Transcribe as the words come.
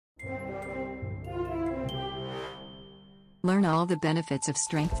Learn all the benefits of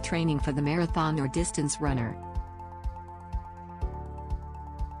strength training for the marathon or distance runner.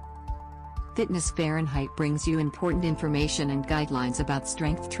 Fitness Fahrenheit brings you important information and guidelines about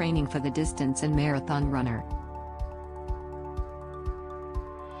strength training for the distance and marathon runner.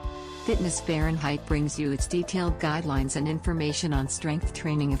 Fitness Fahrenheit brings you its detailed guidelines and information on strength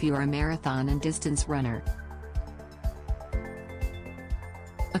training if you are a marathon and distance runner.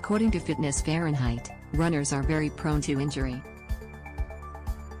 According to Fitness Fahrenheit, runners are very prone to injury.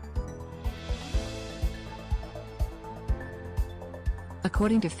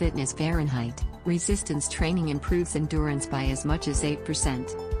 According to Fitness Fahrenheit, resistance training improves endurance by as much as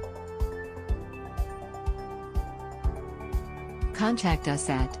 8%. Contact us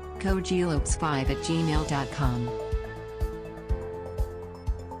at cogelops5@gmail.com.